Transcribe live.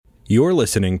You're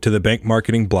listening to the Bank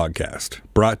Marketing Blogcast,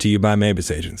 brought to you by Mabus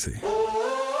Agency.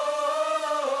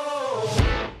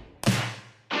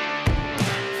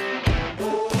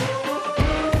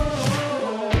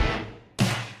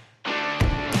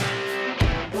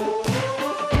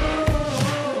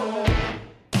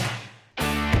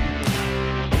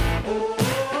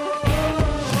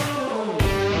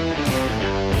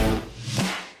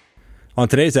 On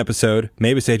today's episode,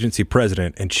 Mabus Agency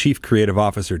President and Chief Creative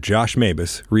Officer Josh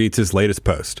Mabus reads his latest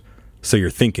post, So You're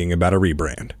Thinking About a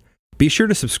Rebrand. Be sure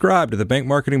to subscribe to the Bank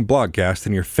Marketing Blogcast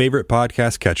in your favorite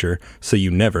podcast catcher so you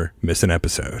never miss an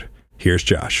episode. Here's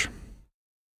Josh.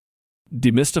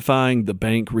 Demystifying the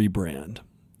bank rebrand.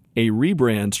 A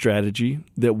rebrand strategy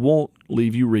that won't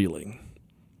leave you reeling.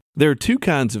 There are two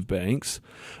kinds of banks,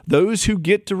 those who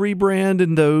get to rebrand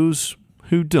and those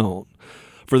who don't.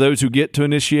 For those who get to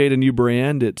initiate a new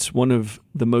brand, it's one of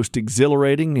the most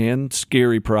exhilarating and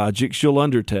scary projects you'll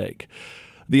undertake.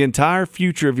 The entire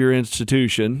future of your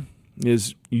institution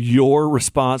is your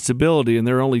responsibility, and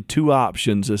there are only two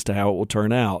options as to how it will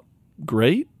turn out: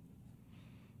 great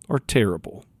or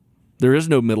terrible. There is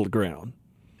no middle ground.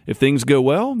 If things go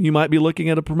well, you might be looking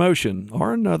at a promotion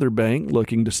or another bank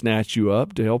looking to snatch you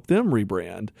up to help them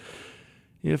rebrand.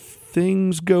 If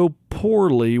things go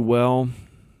poorly, well,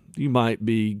 you might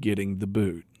be getting the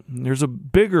boot. There's a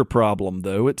bigger problem,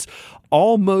 though. It's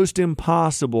almost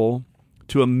impossible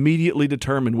to immediately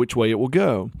determine which way it will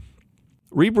go.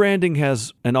 Rebranding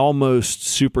has an almost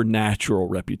supernatural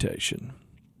reputation.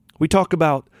 We talk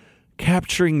about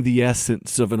capturing the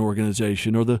essence of an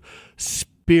organization or the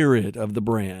spirit of the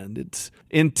brand. It's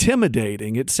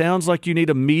intimidating. It sounds like you need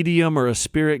a medium or a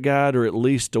spirit guide or at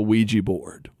least a Ouija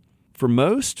board. For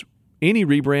most, any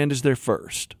rebrand is their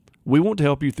first. We won't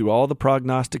help you through all the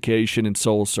prognostication and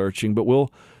soul searching, but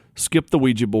we'll skip the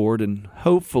Ouija board and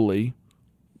hopefully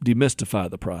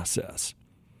demystify the process.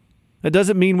 That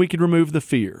doesn't mean we can remove the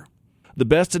fear. The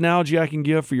best analogy I can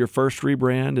give for your first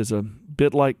rebrand is a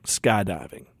bit like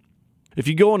skydiving. If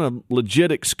you go on a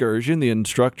legit excursion, the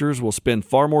instructors will spend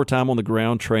far more time on the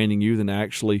ground training you than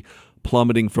actually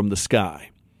plummeting from the sky.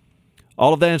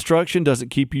 All of that instruction doesn't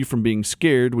keep you from being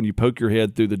scared when you poke your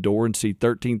head through the door and see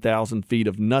 13,000 feet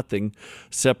of nothing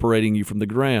separating you from the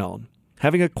ground.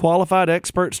 Having a qualified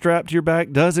expert strapped to your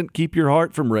back doesn't keep your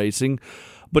heart from racing,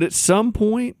 but at some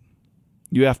point,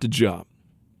 you have to jump.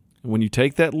 And when you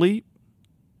take that leap,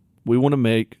 we want to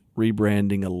make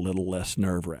rebranding a little less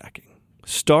nerve-wracking.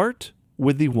 Start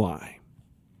with the why.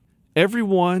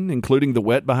 Everyone, including the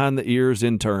wet behind the ears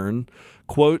intern,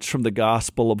 quotes from the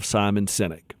Gospel of Simon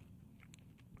Sinek.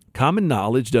 Common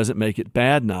knowledge doesn't make it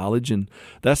bad knowledge, and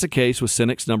that's the case with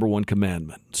Sinek's number one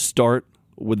commandment. Start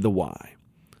with the why.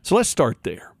 So let's start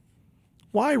there.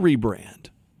 Why rebrand?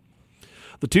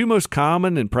 The two most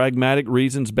common and pragmatic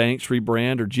reasons banks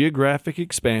rebrand are geographic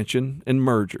expansion and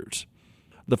mergers.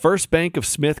 The First Bank of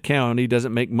Smith County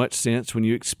doesn't make much sense when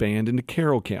you expand into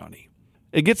Carroll County.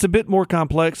 It gets a bit more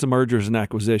complex in mergers and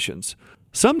acquisitions.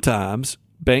 Sometimes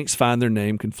banks find their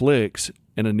name conflicts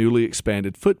in a newly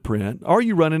expanded footprint, or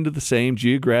you run into the same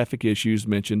geographic issues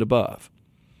mentioned above.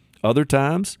 Other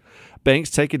times, banks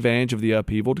take advantage of the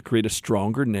upheaval to create a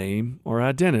stronger name or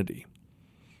identity.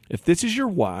 If this is your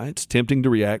why, it's tempting to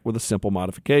react with a simple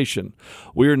modification.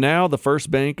 We are now the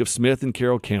First Bank of Smith and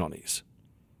Carroll counties.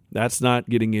 That's not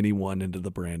getting anyone into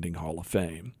the Branding Hall of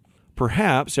Fame.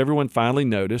 Perhaps everyone finally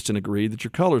noticed and agreed that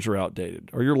your colors are outdated,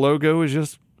 or your logo is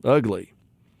just ugly.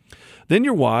 Then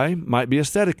your why might be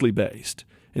aesthetically based.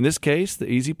 In this case, the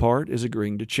easy part is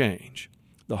agreeing to change.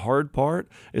 The hard part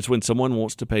is when someone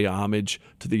wants to pay homage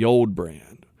to the old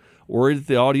brand, worried that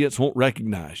the audience won't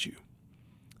recognize you.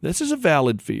 This is a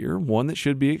valid fear, one that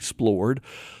should be explored,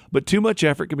 but too much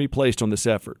effort can be placed on this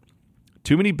effort.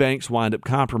 Too many banks wind up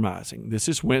compromising. This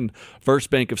is when First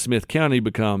Bank of Smith County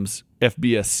becomes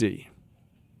FBSC.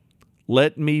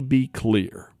 Let me be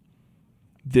clear.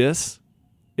 This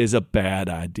is a bad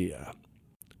idea.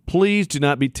 Please do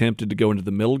not be tempted to go into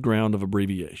the middle ground of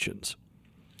abbreviations.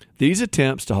 These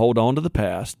attempts to hold on to the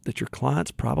past that your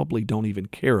clients probably don't even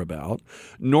care about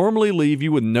normally leave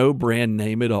you with no brand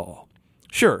name at all.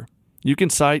 Sure, you can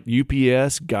cite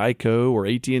UPS, Geico, or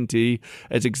AT&T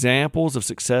as examples of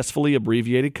successfully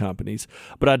abbreviated companies,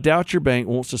 but I doubt your bank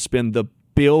wants to spend the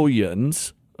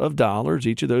billions of dollars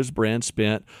each of those brands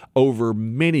spent over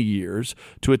many years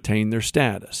to attain their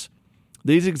status.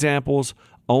 These examples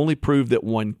only prove that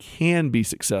one can be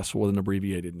successful with an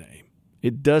abbreviated name.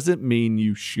 It doesn't mean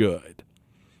you should.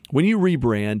 When you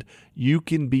rebrand, you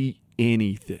can be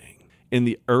anything. In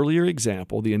the earlier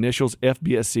example, the initials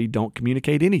FBSC don't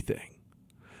communicate anything.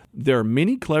 There are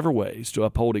many clever ways to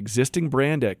uphold existing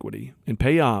brand equity and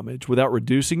pay homage without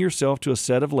reducing yourself to a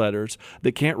set of letters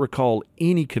that can't recall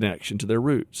any connection to their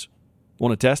roots.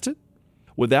 Want to test it?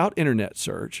 Without internet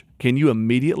search, can you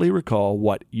immediately recall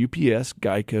what UPS,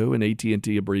 Geico, and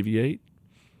AT&T abbreviate?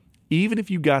 Even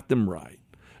if you got them right,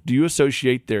 do you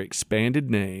associate their expanded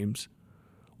names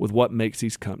with what makes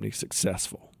these companies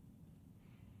successful?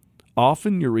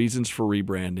 Often your reasons for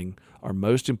rebranding are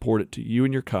most important to you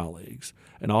and your colleagues,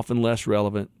 and often less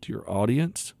relevant to your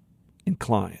audience and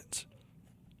clients.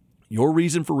 Your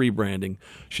reason for rebranding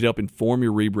should help inform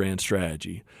your rebrand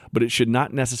strategy, but it should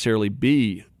not necessarily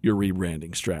be your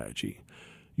rebranding strategy.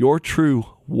 Your true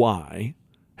why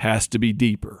has to be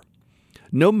deeper.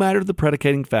 No matter the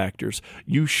predicating factors,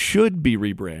 you should be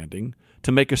rebranding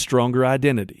to make a stronger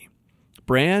identity.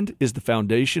 Brand is the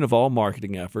foundation of all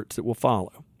marketing efforts that will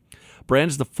follow.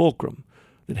 Brand is the fulcrum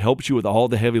that helps you with all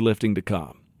the heavy lifting to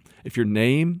come. If your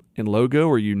name and logo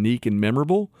are unique and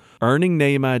memorable, earning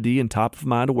name ID and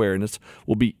top-of-mind awareness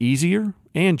will be easier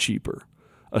and cheaper.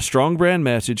 A strong brand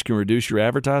message can reduce your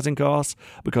advertising costs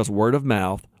because word of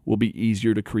mouth will be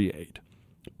easier to create.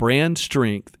 Brand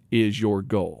strength is your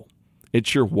goal.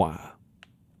 It's your why.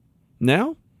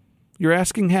 Now, you're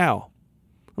asking how.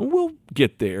 We'll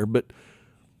get there, but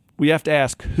we have to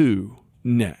ask who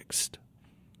next.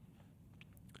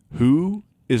 Who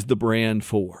is the brand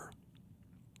for?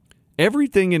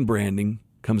 Everything in branding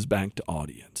comes back to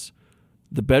audience.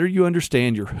 The better you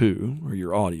understand your who, or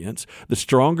your audience, the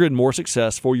stronger and more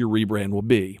successful your rebrand will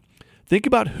be. Think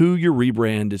about who your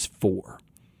rebrand is for.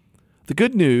 The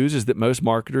good news is that most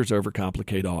marketers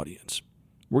overcomplicate audience.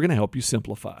 We're going to help you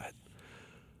simplify it.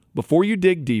 Before you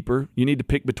dig deeper, you need to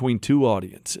pick between two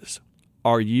audiences.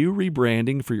 Are you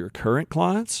rebranding for your current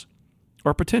clients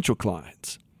or potential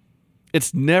clients?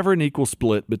 It's never an equal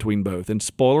split between both. And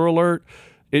spoiler alert,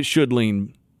 it should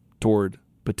lean toward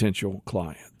potential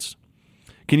clients.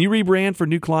 Can you rebrand for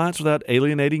new clients without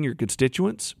alienating your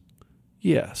constituents?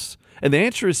 Yes. And the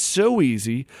answer is so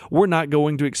easy, we're not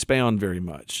going to expound very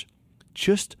much.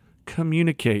 Just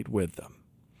communicate with them.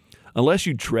 Unless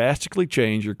you drastically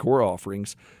change your core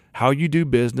offerings, how you do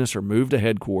business, or move to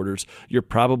headquarters, you're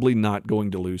probably not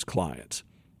going to lose clients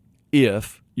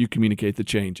if you communicate the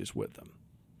changes with them.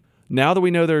 Now that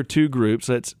we know there are two groups,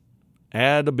 let's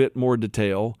add a bit more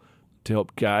detail to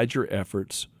help guide your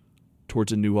efforts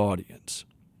towards a new audience.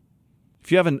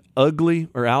 If you have an ugly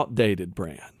or outdated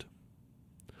brand,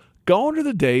 gone are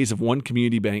the days of one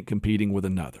community bank competing with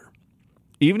another.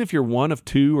 Even if you're one of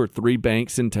 2 or 3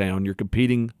 banks in town, you're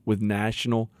competing with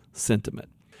national sentiment.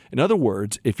 In other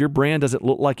words, if your brand doesn't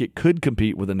look like it could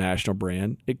compete with a national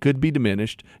brand, it could be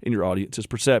diminished in your audience's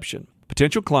perception.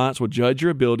 Potential clients will judge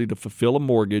your ability to fulfill a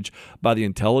mortgage by the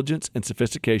intelligence and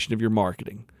sophistication of your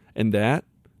marketing, and that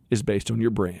is based on your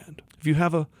brand. If you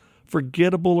have a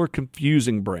forgettable or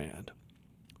confusing brand,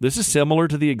 this is similar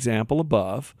to the example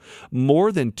above.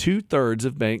 More than 2/3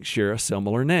 of banks share a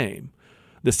similar name.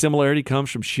 The similarity comes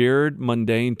from shared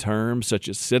mundane terms such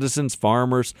as Citizens,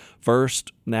 Farmers,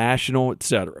 First, National,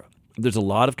 etc. There's a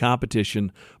lot of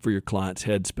competition for your client's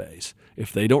headspace.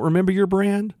 If they don't remember your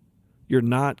brand, you're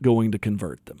not going to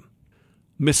convert them.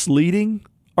 Misleading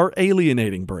or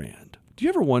alienating brand. Do you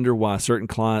ever wonder why certain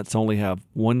clients only have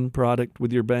one product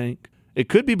with your bank? It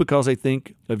could be because they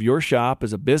think of your shop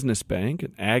as a business bank,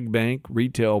 an ag bank,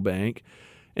 retail bank,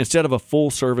 instead of a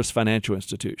full-service financial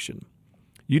institution.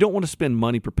 You don't want to spend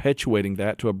money perpetuating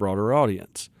that to a broader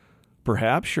audience.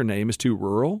 Perhaps your name is too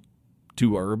rural,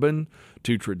 too urban,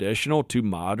 too traditional, too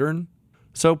modern.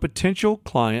 So potential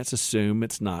clients assume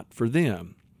it's not for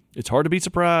them. It's hard to be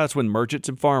surprised when Merchants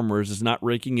and Farmers is not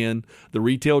raking in the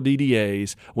retail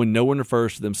DDAs when no one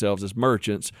refers to themselves as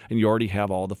merchants and you already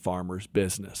have all the farmers'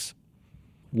 business.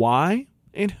 Why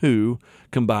and who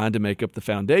combine to make up the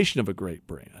foundation of a great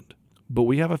brand? But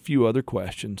we have a few other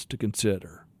questions to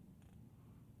consider.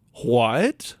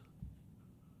 What?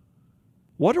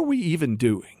 What are we even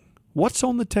doing? What's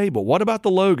on the table? What about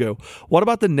the logo? What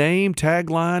about the name,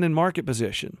 tagline, and market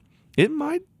position? It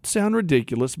might sound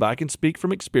ridiculous, but I can speak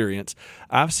from experience.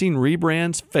 I've seen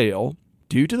rebrands fail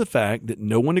due to the fact that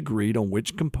no one agreed on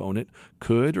which component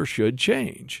could or should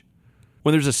change.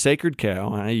 When there's a sacred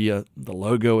cow, i.e. the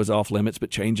logo is off limits but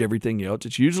change everything else,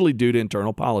 it's usually due to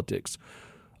internal politics.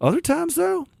 Other times,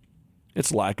 though,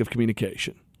 it's lack of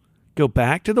communication. Go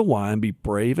back to the why and be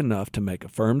brave enough to make a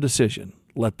firm decision.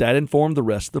 Let that inform the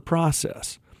rest of the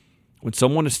process. When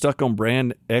someone is stuck on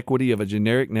brand equity of a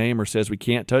generic name or says we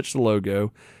can't touch the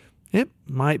logo, it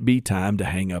might be time to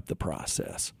hang up the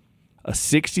process. A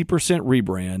 60%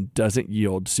 rebrand doesn't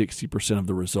yield 60% of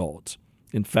the results.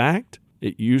 In fact,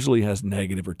 it usually has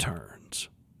negative returns.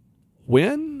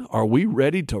 When are we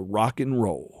ready to rock and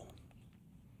roll?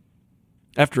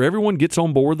 After everyone gets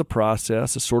on board the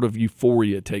process, a sort of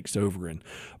euphoria takes over and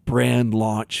brand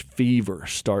launch fever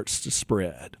starts to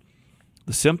spread.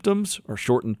 The symptoms are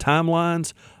shortened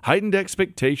timelines, heightened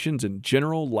expectations, and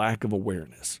general lack of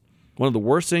awareness. One of the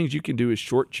worst things you can do is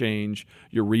shortchange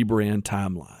your rebrand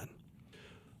timeline.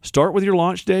 Start with your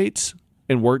launch dates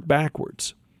and work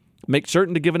backwards. Make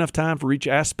certain to give enough time for each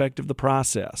aspect of the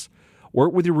process.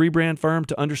 Work with your rebrand firm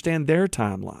to understand their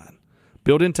timeline.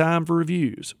 Build in time for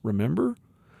reviews. Remember,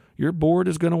 your board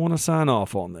is going to want to sign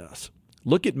off on this.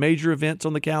 Look at major events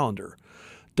on the calendar.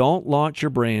 Don't launch your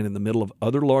brand in the middle of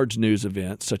other large news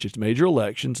events such as major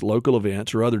elections, local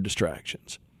events, or other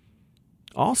distractions.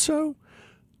 Also,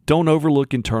 don't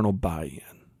overlook internal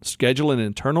buy-in. Schedule an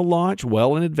internal launch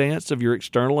well in advance of your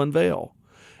external unveil.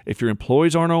 If your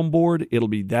employees aren't on board, it'll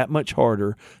be that much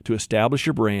harder to establish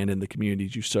your brand in the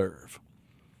communities you serve.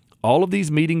 All of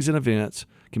these meetings and events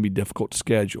can be difficult to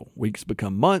schedule. Weeks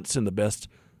become months, and the best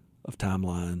of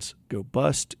timelines go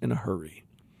bust in a hurry.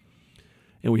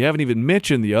 And we haven't even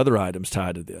mentioned the other items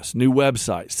tied to this: new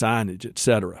website, signage,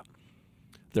 etc.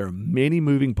 There are many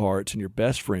moving parts, and your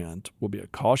best friend will be a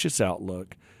cautious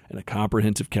outlook and a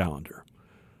comprehensive calendar.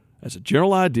 As a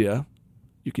general idea,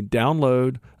 you can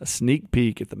download a sneak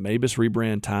peek at the Mabus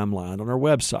Rebrand timeline on our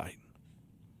website.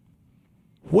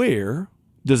 Where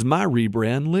does my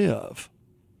rebrand live?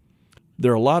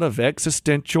 There are a lot of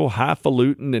existential,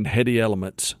 highfalutin, and heady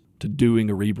elements to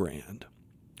doing a rebrand.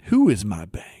 Who is my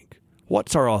bank?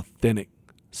 What's our authentic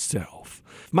self?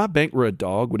 If my bank were a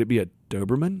dog, would it be a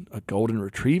Doberman, a Golden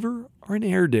Retriever, or an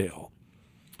Airedale?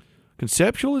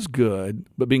 Conceptual is good,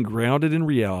 but being grounded in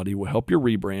reality will help your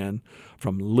rebrand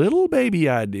from little baby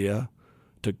idea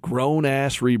to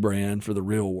grown-ass rebrand for the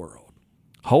real world.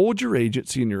 Hold your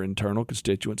agency and your internal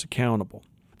constituents accountable.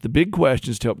 The big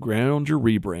questions to help ground your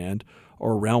rebrand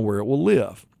are around where it will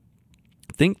live.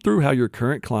 Think through how your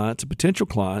current clients and potential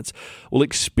clients will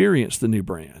experience the new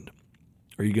brand.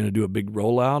 Are you going to do a big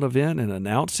rollout event and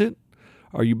announce it?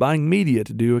 Are you buying media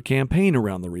to do a campaign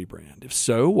around the rebrand? If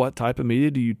so, what type of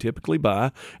media do you typically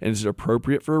buy, and is it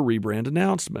appropriate for a rebrand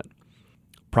announcement?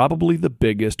 Probably the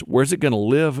biggest "where's it going to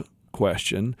live"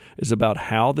 question is about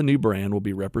how the new brand will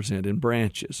be represented in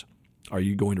branches. Are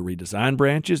you going to redesign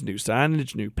branches, new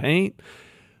signage, new paint?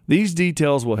 These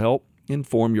details will help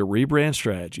inform your rebrand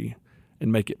strategy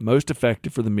and make it most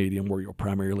effective for the medium where you'll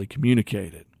primarily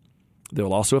communicate it. They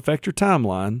will also affect your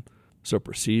timeline, so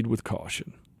proceed with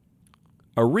caution.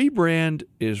 A rebrand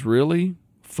is really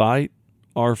fight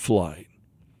or flight.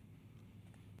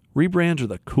 Rebrands are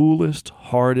the coolest,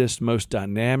 hardest, most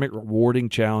dynamic, rewarding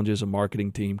challenges a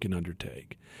marketing team can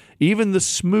undertake. Even the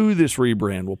smoothest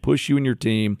rebrand will push you and your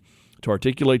team to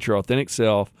articulate your authentic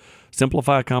self,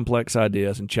 simplify complex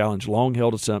ideas, and challenge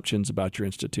long-held assumptions about your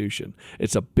institution.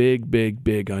 It's a big, big,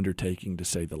 big undertaking, to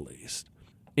say the least.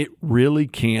 It really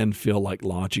can feel like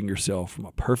launching yourself from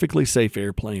a perfectly safe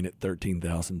airplane at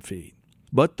 13,000 feet.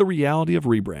 But the reality of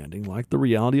rebranding, like the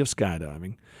reality of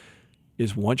skydiving,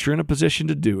 is once you're in a position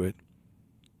to do it,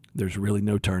 there's really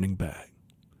no turning back.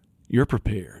 You're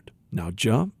prepared. Now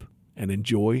jump and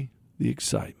enjoy the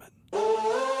excitement.